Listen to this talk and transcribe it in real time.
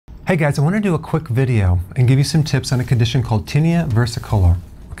Hey guys, I want to do a quick video and give you some tips on a condition called Tinea Versicolor.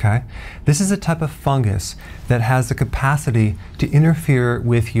 Okay? This is a type of fungus that has the capacity to interfere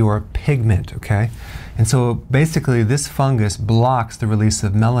with your pigment. Okay? And so basically this fungus blocks the release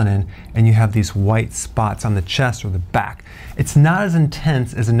of melanin and you have these white spots on the chest or the back. It's not as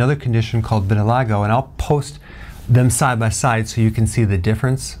intense as another condition called vitiligo, and I'll post them side by side so you can see the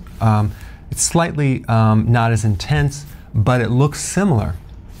difference. It's slightly not as intense, but it looks similar.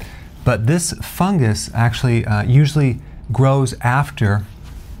 But this fungus actually usually grows after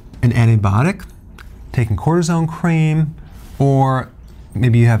an antibiotic, taking cortisone cream, or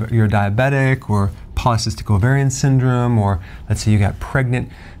maybe you're diabetic or polycystic ovarian syndrome, or let's say you got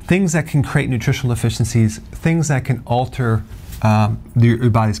pregnant. Things that can create nutritional deficiencies, things that can alter your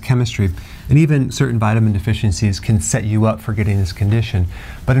body's chemistry, and even certain vitamin deficiencies can set you up for getting this condition.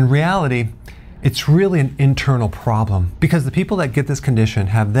 But in reality, it's really an internal problem, because the people that get this condition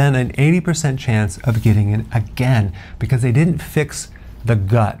have then an 80% chance of getting it again because they didn't fix the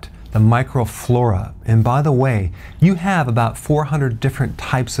gut, the microflora. And by the way, you have about 400 different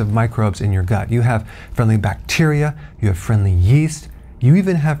types of microbes in your gut. You have friendly bacteria, you have friendly yeast, you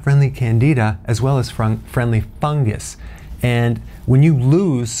even have friendly candida, as well as friendly fungus. And when you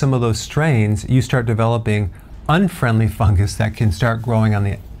lose some of those strains, you start developing unfriendly fungus that can start growing on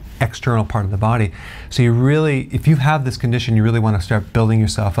the external part of the body. So you really, if you have this condition, you really want to start building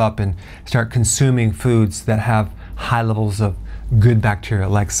yourself up and start consuming foods that have high levels of good bacteria,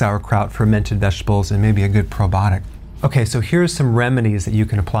 like sauerkraut, fermented vegetables, and maybe a good probiotic. Okay, so here's some remedies that you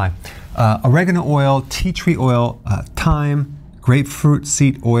can apply. Oregano oil, tea tree oil, thyme, grapefruit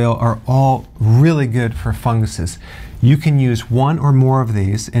seed oil are all really good for funguses. You can use one or more of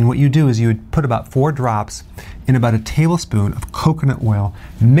these, and what you do is you would put about 4 drops in about a tablespoon of coconut oil,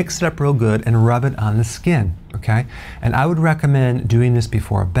 mix it up real good, and rub it on the skin, okay? And I would recommend doing this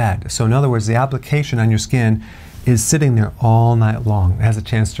before bed. So in other words, the application on your skin is sitting there all night long. It has a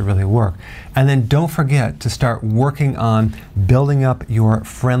chance to really work. And then don't forget to start working on building up your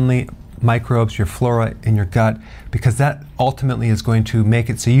friendly microbes, your flora in your gut, because that ultimately is going to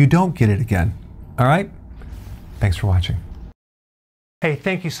make it so you don't get it again. All right? Thanks for watching. Hey,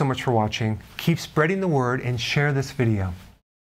 thank you so much for watching. Keep spreading the word and share this video.